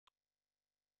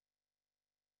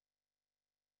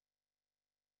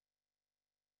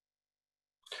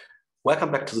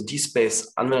Welcome back to the DSpace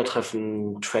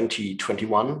Anwendertreffen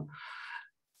 2021.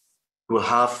 We'll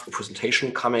have a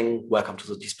presentation coming. Welcome to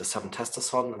the DSpace 7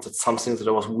 Testathon. And that's something that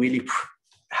I was really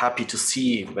happy to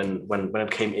see when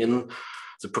it came in,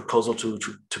 the proposal to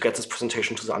get this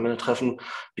presentation to the Anwendertreffen,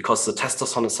 because the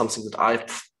Testathon is something that I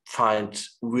find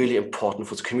really important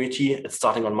for the community. It's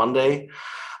starting on Monday.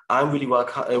 I'm really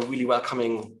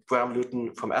welcoming Bram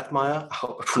Luyten from Admire. I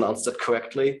hope I pronounced that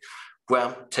correctly.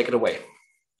 Bram, take it away.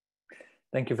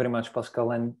 Thank you very much,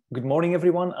 Pascal, and good morning,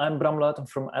 everyone. I'm Bram Luyten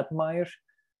from Admire.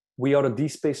 We are a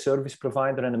DSpace service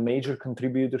provider and a major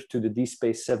contributor to the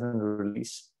DSpace 7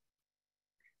 release.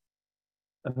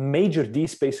 A major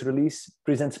DSpace release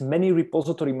presents many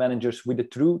repository managers with a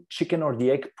true chicken or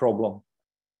the egg problem.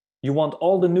 You want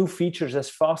all the new features as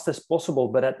fast as possible,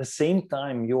 but at the same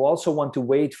time, you also want to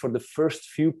wait for the first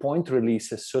few point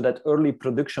releases so that early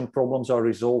production problems are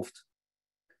resolved.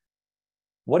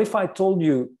 What if I told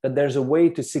you that there's a way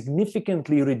to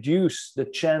significantly reduce the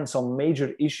chance on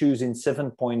major issues in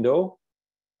 7.0?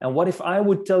 And what if I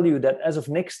would tell you that as of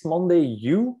next Monday,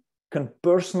 you can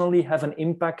personally have an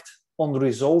impact on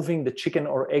resolving the chicken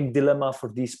or egg dilemma for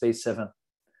DSpace 7?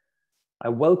 I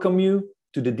welcome you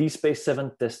to the DSpace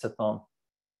 7 Testathon.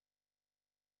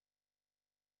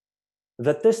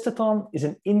 The Testathon is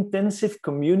an intensive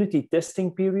community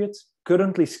testing period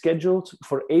currently scheduled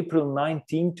for April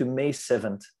 19 to May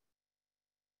 7th.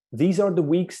 These are the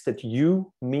weeks that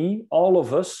you, me, all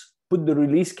of us put the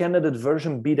release candidate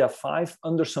version beta 5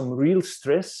 under some real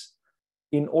stress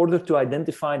in order to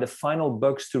identify the final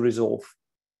bugs to resolve.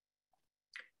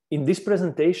 In this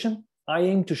presentation, I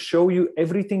aim to show you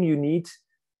everything you need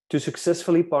to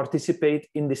successfully participate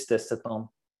in this Testathon.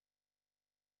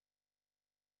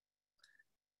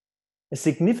 A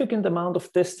significant amount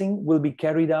of testing will be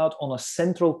carried out on a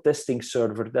central testing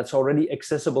server that's already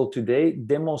accessible today,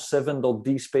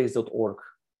 demo7.dspace.org.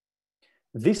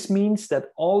 This means that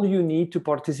all you need to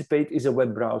participate is a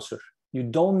web browser. You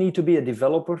don't need to be a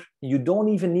developer. You don't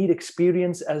even need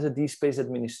experience as a DSpace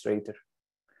administrator.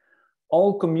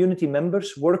 All community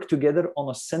members work together on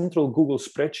a central Google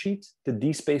spreadsheet, the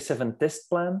DSpace 7 test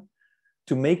plan,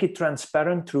 to make it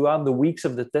transparent throughout the weeks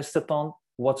of the Testathon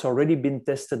what's already been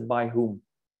tested by whom.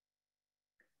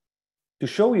 To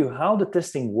show you how the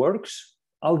testing works,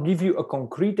 I'll give you a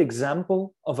concrete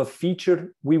example of a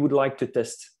feature we would like to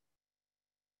test.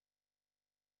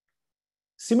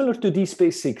 Similar to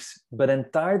DSpace 6, but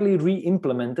entirely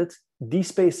re-implemented,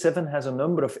 DSpace 7 has a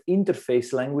number of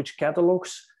interface language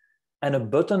catalogs and a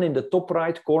button in the top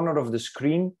right corner of the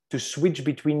screen to switch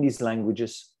between these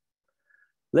languages.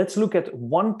 Let's look at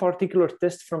one particular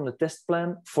test from the test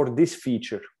plan for this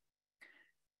feature.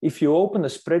 If you open the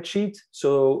spreadsheet,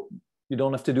 so you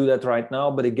don't have to do that right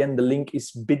now, but again, the link is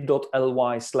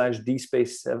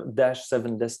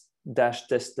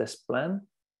bit.ly/dspace-7-test plan.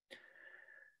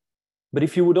 But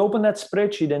if you would open that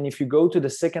spreadsheet and if you go to the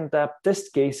second tab,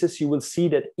 test cases, you will see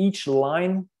that each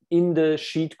line in the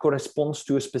sheet corresponds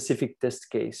to a specific test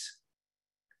case.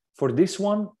 For this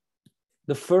one,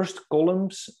 the first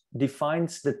columns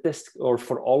defines the test, or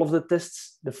for all of the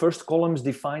tests, the first columns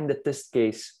define the test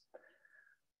case.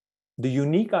 The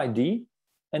unique ID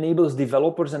enables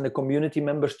developers and the community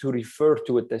members to refer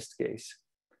to a test case.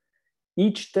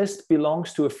 Each test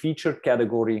belongs to a feature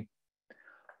category.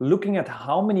 Looking at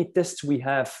how many tests we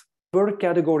have per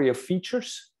category of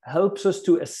features helps us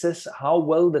to assess how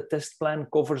well the test plan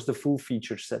covers the full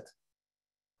feature set.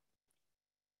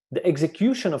 The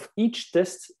execution of each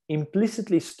test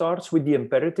implicitly starts with the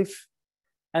imperative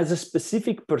as a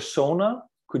specific persona,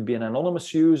 could be an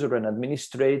anonymous user, an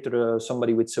administrator,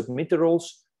 somebody with submitter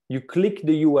roles. You click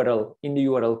the URL in the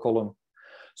URL column.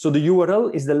 So the URL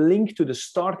is the link to the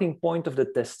starting point of the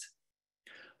test.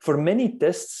 For many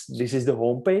tests, this is the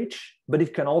home page, but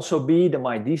it can also be the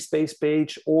My DSpace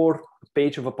page or a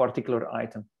page of a particular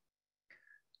item.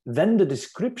 Then the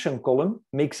description column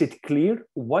makes it clear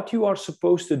what you are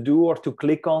supposed to do or to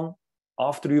click on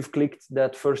after you've clicked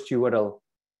that first URL.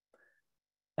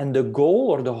 And the goal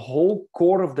or the whole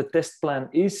core of the test plan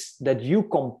is that you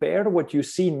compare what you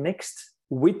see next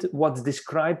with what's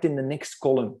described in the next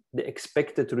column, the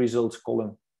expected results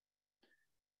column.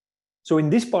 So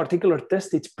in this particular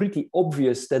test, it's pretty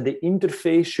obvious that the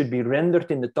interface should be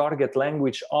rendered in the target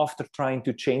language after trying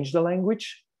to change the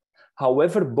language.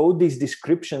 However, both these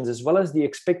descriptions as well as the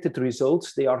expected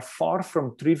results, they are far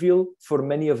from trivial for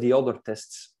many of the other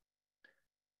tests.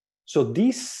 So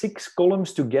these 6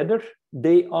 columns together,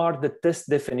 they are the test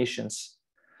definitions.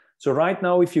 So right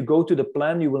now, if you go to the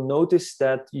plan, you will notice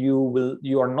that you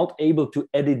are not able to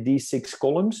edit these 6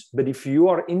 columns. But if you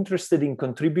are interested in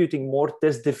contributing more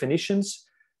test definitions,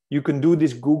 You can do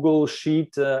this Google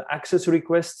Sheet access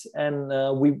request, and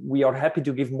we are happy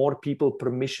to give more people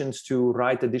permissions to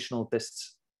write additional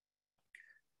tests.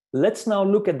 Let's now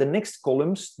look at the next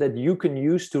columns that you can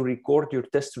use to record your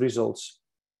test results.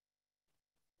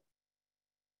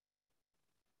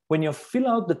 When you fill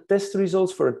out the test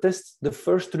results for a test, the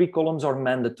first 3 columns are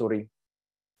mandatory.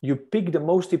 You pick the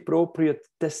most appropriate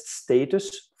test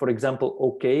status, for example,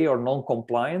 OK or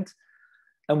non-compliant,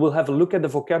 and we'll have a look at the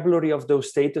vocabulary of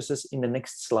those statuses in the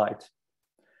next slide.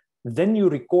 Then you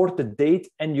record the date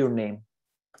and your name.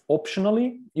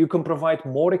 Optionally, you can provide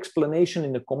more explanation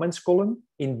in the comments column.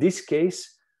 In this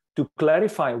case, to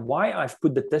clarify why I've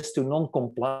put the test to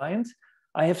non-compliant,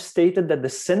 I have stated that the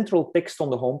central text on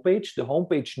the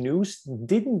homepage news,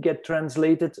 didn't get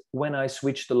translated when I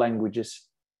switched the languages.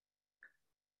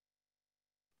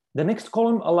 The next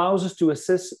column allows us to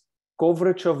assess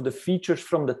coverage of the features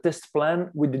from the test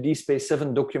plan with the DSpace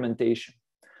 7 documentation.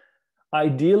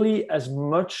 Ideally, as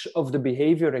much of the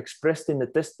behavior expressed in the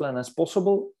test plan as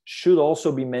possible should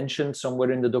also be mentioned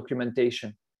somewhere in the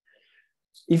documentation.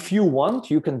 If you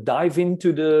want, you can dive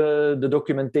into the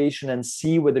documentation and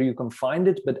see whether you can find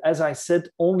it. But as I said,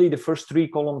 only the first 3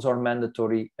 columns are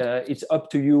mandatory. It's up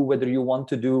to you whether you want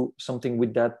to do something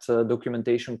with that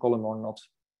documentation column or not.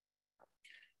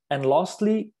 And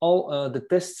lastly, all the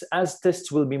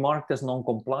tests will be marked as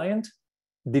non-compliant.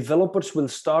 Developers will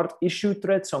start issue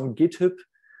threads on GitHub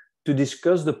to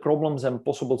discuss the problems and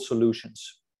possible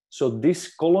solutions. So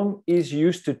this column is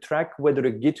used to track whether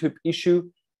a GitHub issue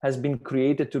has been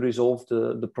created to resolve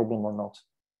the problem or not.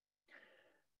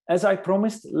 As I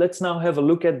promised, let's now have a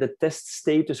look at the test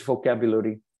status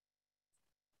vocabulary.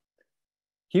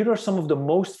 Here are some of the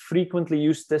most frequently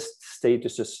used test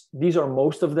statuses. These are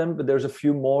most of them, but there's a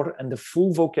few more, and the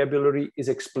full vocabulary is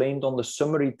explained on the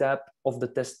summary tab of the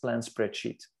test plan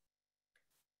spreadsheet.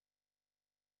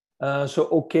 So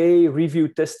OK, review,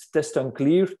 test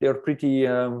unclear. They're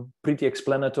pretty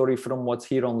explanatory from what's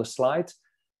here on the slide.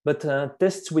 But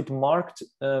tests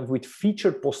with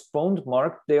feature postponed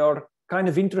marked, they are kind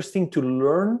of interesting to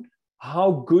learn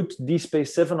how good DSpace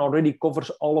 7 already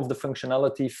covers all of the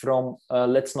functionality from,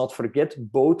 let's not forget,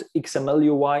 both XML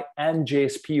UI and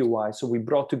JSP UI. So we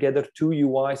brought together 2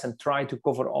 UIs and tried to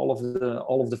cover all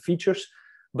of the features,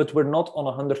 but we're not on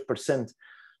 100%.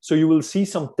 So you will see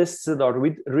some tests that are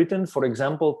written, for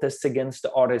example, tests against the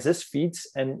RSS feeds,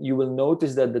 and you will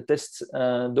notice that the tests,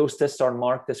 those tests are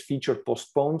marked as feature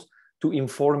postponed to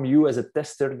inform you as a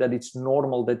tester that it's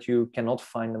normal that you cannot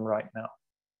find them right now.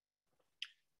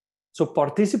 So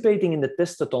participating in the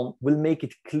Testathon will make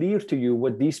it clear to you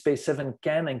what DSpace 7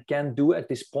 can and can't do at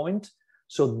this point.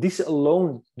 So this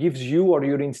alone gives you or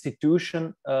your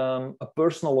institution a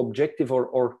personal objective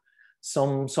or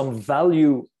some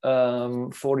value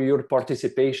for your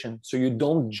participation. So you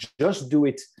don't just do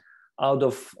it out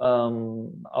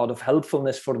of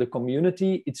helpfulness for the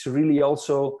community. It's really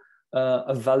also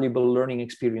a valuable learning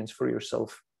experience for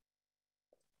yourself.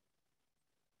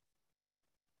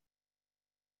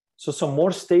 So some more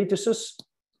statuses.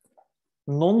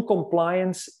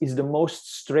 Non-compliance is the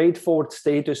most straightforward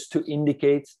status to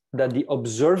indicate that the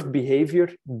observed behavior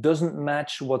doesn't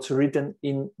match what's written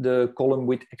in the column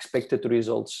with expected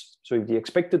results. So if the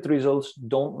expected results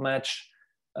don't match,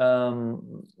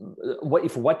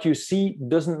 if what you see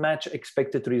doesn't match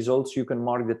expected results, you can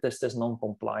mark the test as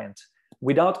non-compliant.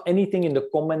 Without anything in the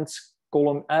comments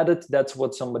column added, that's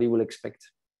what somebody will expect.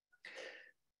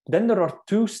 Then there are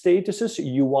 2 statuses,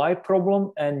 UI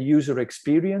problem and user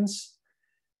experience,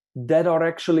 that are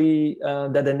actually,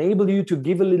 that enable you to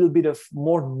give a little bit of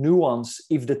more nuance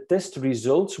if the test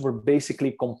results were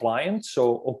basically compliant.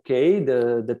 So, okay,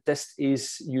 the test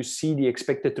is, you see the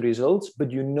expected results,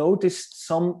 but you notice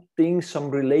some things,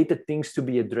 some related things to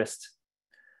be addressed.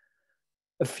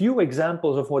 A few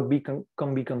examples of what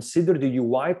can be considered a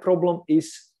UI problem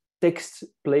is text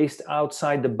placed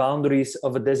outside the boundaries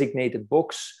of a designated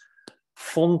box,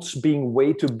 fonts being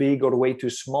way too big or way too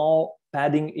small,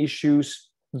 padding issues,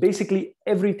 basically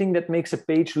everything that makes a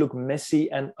page look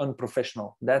messy and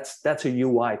unprofessional. That's a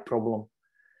UI problem.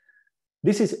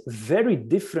 This is very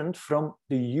different from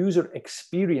the user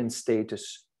experience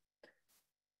status.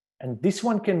 And this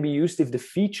one can be used if the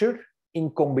feature,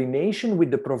 in combination with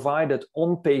the provided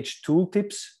on-page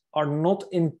tooltips, are not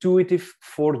intuitive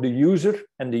for the user,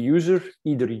 and the user,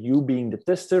 either you being the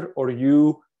tester or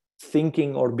you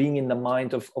thinking or being in the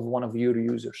mind of one of your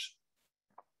users.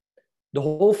 The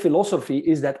whole philosophy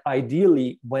is that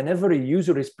ideally, whenever a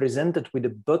user is presented with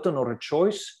a button or a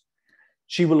choice,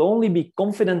 she will only be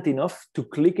confident enough to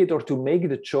click it or to make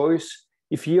the choice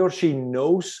if he or she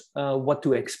knows what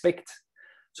to expect.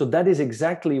 So that is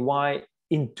exactly why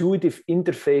intuitive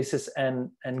interfaces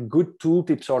and good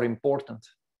tooltips are important.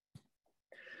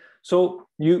 So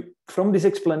from this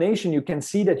explanation, you can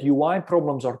see that UI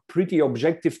problems are pretty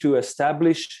objective to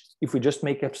establish. If we just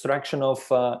make abstraction of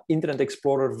Internet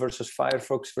Explorer versus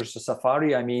Firefox versus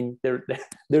Safari, I mean,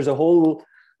 there's a whole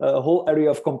area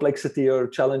of complexity or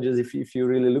challenges if you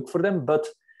really look for them. But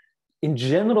in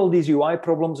general, these UI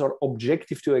problems are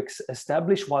objective to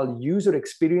establish, while user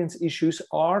experience issues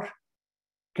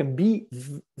can be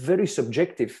very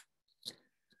subjective.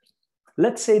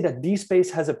 Let's say that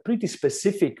DSpace has a pretty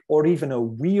specific or even a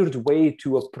weird way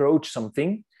to approach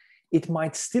something. It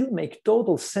might still make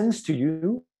total sense to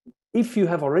you if you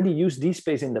have already used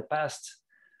DSpace in the past,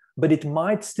 but it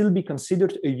might still be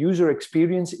considered a user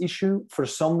experience issue for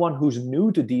someone who's new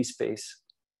to DSpace.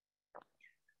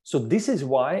 So this is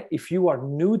why, if you are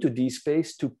new to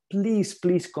DSpace, to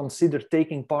please consider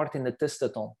taking part in the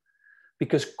Testathon.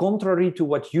 Because contrary to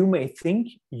what you may think,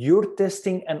 your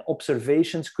testing and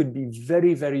observations could be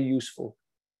very, very useful.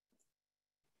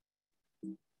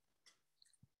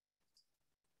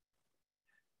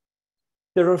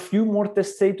 There are a few more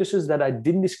test statuses that I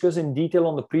didn't discuss in detail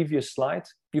on the previous slide.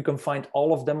 You can find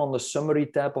all of them on the summary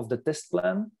tab of the test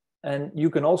plan. And you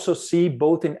can also see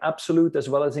both in absolute as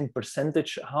well as in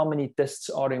percentage how many tests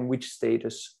are in which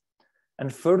status.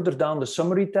 And further down the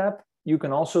summary tab, you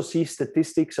can also see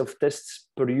statistics of tests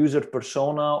per user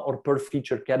persona or per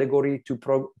feature category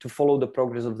to follow the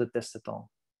progress of the Testathon.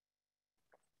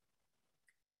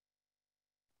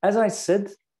 As I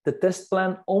said, the test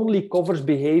plan only covers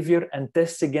behavior and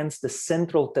tests against the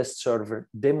central test server,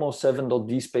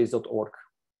 demo7.dspace.org.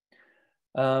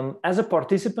 As a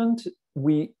participant,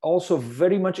 we also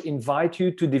very much invite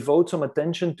you to devote some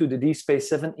attention to the DSpace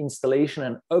 7 installation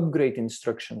and upgrade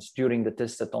instructions during the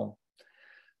Testathon.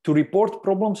 To report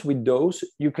problems with those,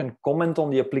 you can comment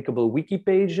on the applicable wiki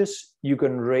pages, you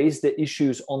can raise the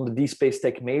issues on the DSpace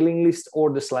Tech mailing list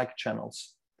or the Slack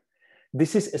channels.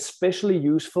 This is especially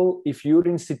useful if your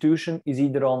institution is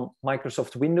either on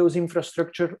Microsoft Windows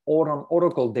infrastructure or on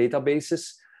Oracle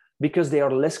databases, because they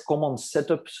are less common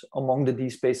setups among the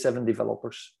DSpace 7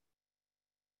 developers.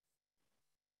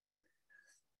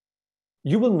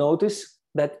 You will notice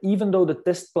that even though the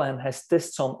test plan has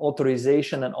tests on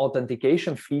authorization and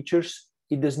authentication features,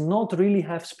 it does not really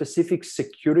have specific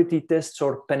security tests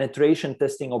or penetration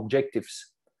testing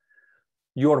objectives.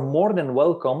 You are more than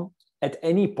welcome at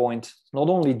any point, not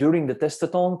only during the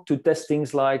Testathon, to test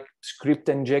things like script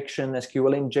injection,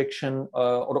 SQL injection,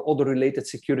 or other related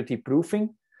security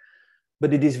proofing.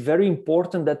 But it is very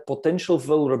important that potential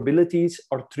vulnerabilities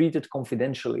are treated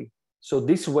confidentially. So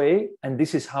this way, and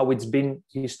this is how it's been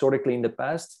historically in the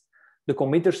past, the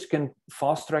committers can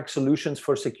fast-track solutions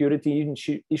for security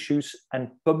issues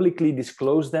and publicly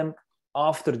disclose them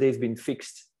after they've been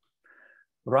fixed.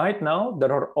 Right now,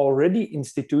 there are already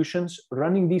institutions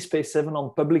running DSpace 7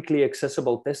 on publicly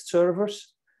accessible test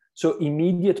servers, so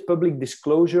immediate public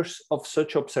disclosures of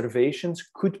such observations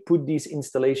could put these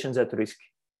installations at risk.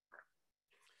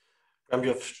 You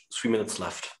have 3 minutes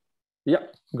left. Yeah,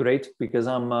 great, because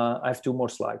I have 2 more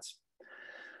slides.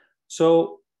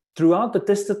 So throughout the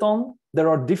Testathon, there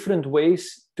are different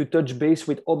ways to touch base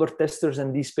with other testers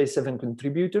and DSpace 7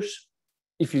 contributors.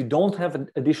 If you don't have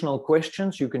additional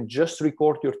questions, you can just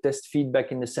record your test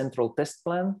feedback in the central test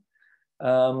plan.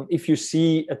 If you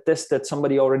see a test that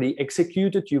somebody already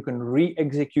executed, you can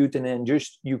re-execute and then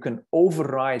you can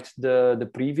override the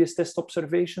previous test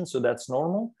observation, so that's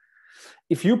normal.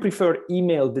 If you prefer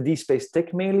email, the DSpace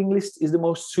Tech mailing list is the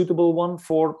most suitable one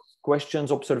for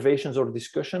questions, observations, or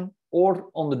discussion. Or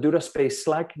on the DuraSpace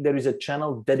Slack, there is a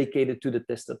channel dedicated to the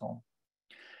Testathon.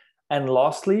 And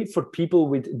lastly, for people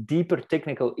with deeper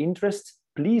technical interest,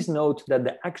 please note that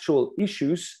the actual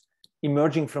issues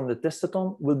emerging from the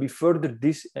Testathon will be further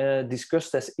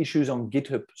discussed as issues on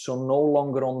GitHub, so no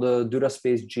longer on the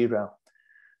DuraSpace Jira.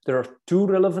 There are 2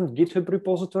 relevant GitHub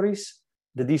repositories.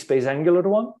 The DSpace Angular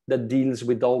one that deals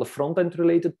with all the front-end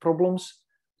related problems,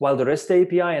 while the REST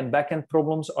API and backend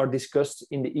problems are discussed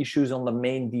in the issues on the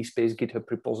main DSpace GitHub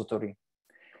repository.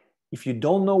 If you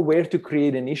don't know where to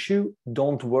create an issue,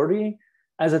 don't worry.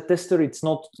 As a tester, it's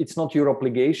not your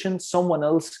obligation. Someone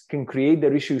else can create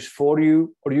their issues for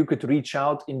you, or you could reach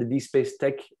out in the DSpace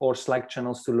Tech or Slack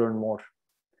channels to learn more.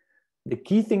 The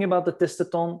key thing about the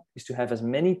Testathon is to have as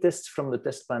many tests from the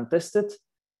test plan tested,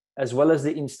 as well as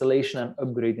the installation and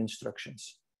upgrade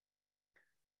instructions.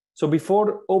 So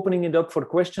before opening it up for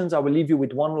questions, I will leave you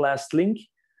with one last link.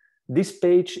 This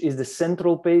page is the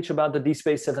central page about the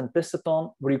DSpace 7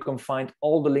 Testathon, where you can find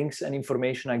all the links and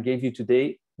information I gave you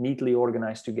today neatly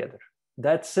organized together.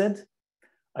 That said,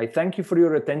 I thank you for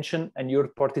your attention and your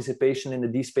participation in the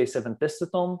DSpace 7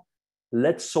 Testathon.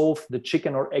 Let's solve the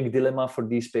chicken or egg dilemma for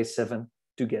DSpace 7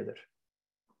 together.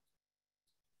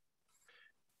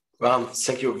 Well,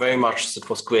 thank you very much. That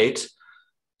was great.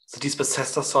 The DSpace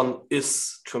Testathon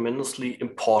is tremendously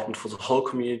important for the whole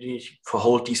community, for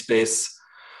whole DSpace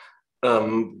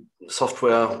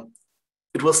software.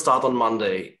 It will start on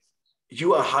Monday.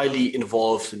 You are highly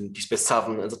involved in DSpace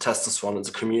 7 and the Testathon in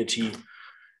the community.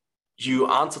 You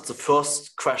answered the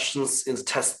first questions in the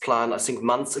test plan, I think,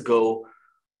 months ago.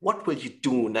 What will you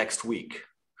do next week?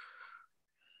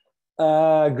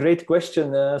 Great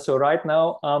question. So right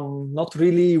now, I'm not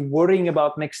really worrying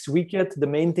about next week yet. The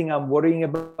main thing I'm worrying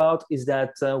about is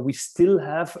that we still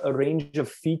have a range of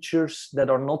features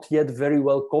that are not yet very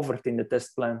well covered in the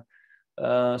test plan.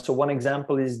 So one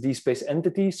example is DSpace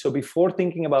entity. So before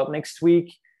thinking about next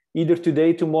week, either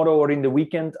today, tomorrow, or in the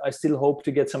weekend, I still hope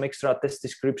to get some extra test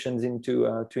descriptions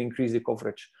into to increase the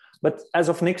coverage. But as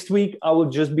of next week, I will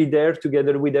just be there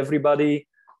together with everybody,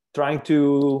 trying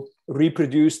to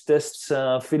reproduce tests,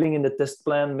 filling in the test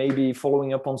plan, maybe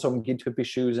following up on some GitHub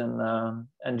issues,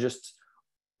 and just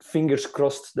fingers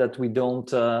crossed that we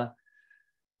don't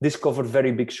discover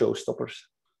very big showstoppers.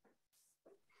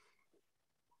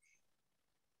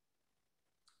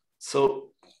 So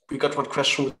we got one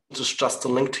question, which is just a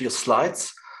link to your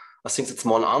slides. I think it's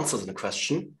more an answer than a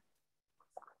question.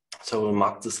 So we'll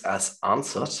mark this as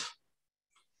answered.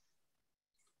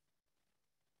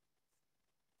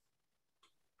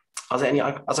 Are there any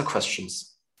other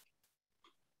questions?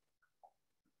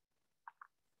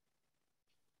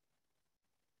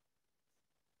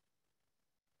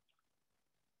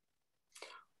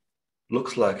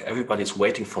 Looks like everybody's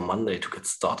waiting for Monday to get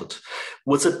started.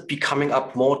 Will it be coming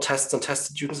up more tests and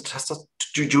tested during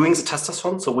the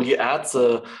testathon? So will you add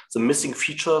the missing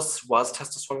features while the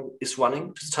testathon is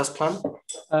running to the test plan?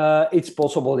 It's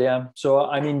possible, yeah. So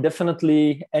I mean,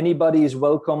 definitely anybody is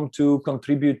welcome to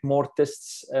contribute more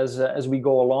tests as we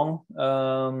go along.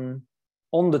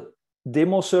 On the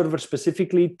demo server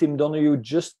specifically, Tim Donahue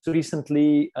just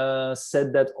recently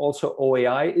said that also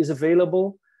OAI is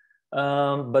available.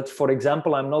 But for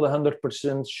example, I'm not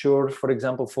 100% sure, for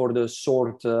example, for the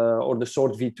SORT or the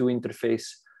SORT v2 interface.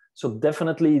 So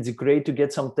definitely it's great to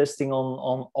get some testing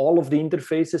on all of the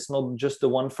interfaces, not just the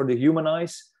one for the human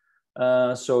eyes.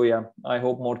 So yeah, I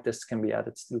hope more tests can be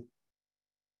added still.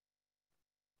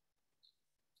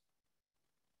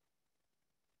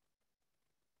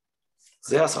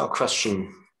 There's our question.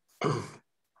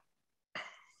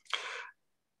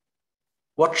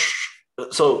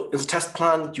 So in the test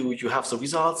plan, you have the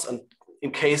results, and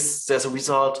in case there's a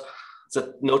result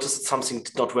that notices something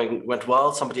did not went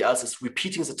well, somebody else is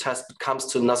repeating the test, but comes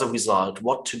to another result,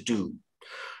 what to do?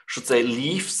 Should they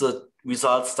leave the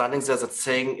result standing there that's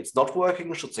saying it's not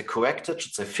working? Should they correct it?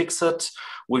 Should they fix it?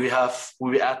 Will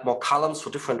we add more columns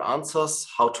for different answers?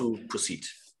 How to proceed?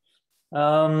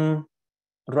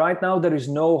 Right now, there is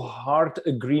no hard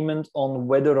agreement on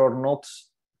whether or not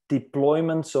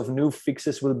deployments of new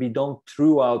fixes will be done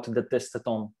throughout the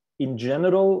testathon. In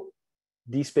general,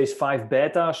 DSpace 5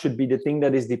 beta should be the thing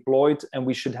that is deployed, and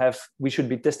we should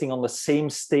be testing on the same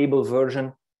stable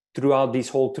version throughout these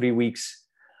whole 3 weeks.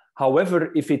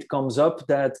 However, if it comes up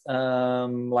that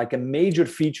like a major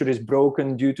feature is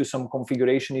broken due to some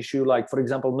configuration issue, like for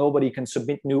example, nobody can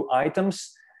submit new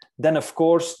items, then of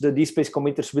course the DSpace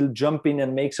committers will jump in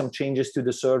and make some changes to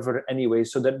the server anyway,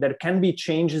 so that there can be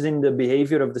changes in the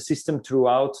behavior of the system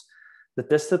throughout the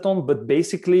testathon. But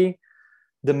basically,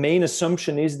 the main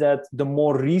assumption is that the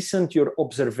more recent your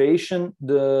observation,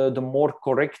 the more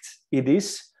correct it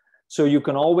is. So you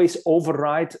can always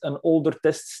override an older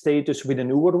test status with a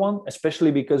newer one,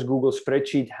 especially because Google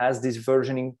Spreadsheet has this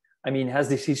versioning, has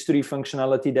this history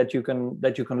functionality that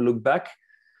you can look back.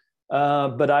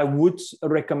 But I would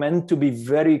recommend to be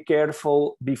very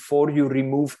careful before you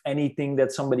remove anything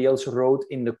that somebody else wrote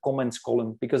in the comments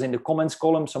column, because in the comments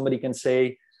column, somebody can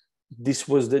say, these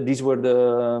were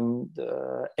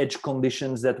the edge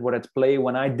conditions that were at play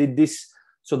when I did this.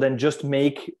 So then just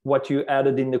make what you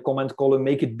added in the comment column,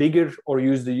 make it bigger, or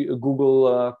use the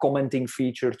Google commenting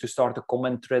feature to start a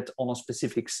comment thread on a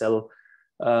specific cell.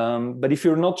 But if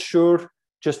you're not sure,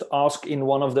 just ask in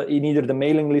either the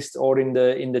mailing list or in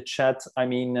the chat.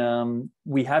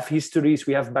 We have histories,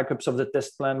 we have backups of the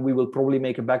test plan. We will probably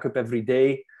make a backup every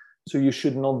day. So you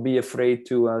should not be afraid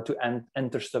to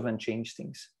enter stuff and change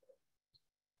things.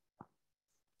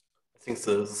 I think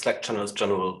the Slack channel is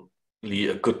generally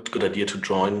a good idea to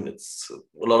join. It's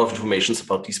a lot of information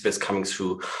about DSpace coming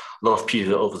through. A lot of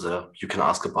people over there. You can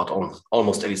ask about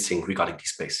almost anything regarding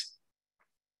DSpace.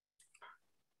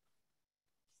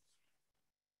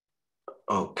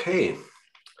 Okay.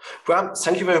 Bram,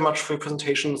 thank you very much for your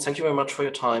presentation. Thank you very much for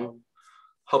your time.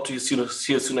 Hope to see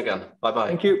you soon again. Bye-bye.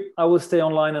 Thank you. I will stay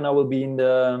online and I will be in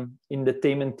the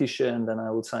Thementische and then I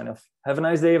will sign off. Have a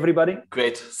nice day, everybody.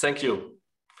 Great. Thank you.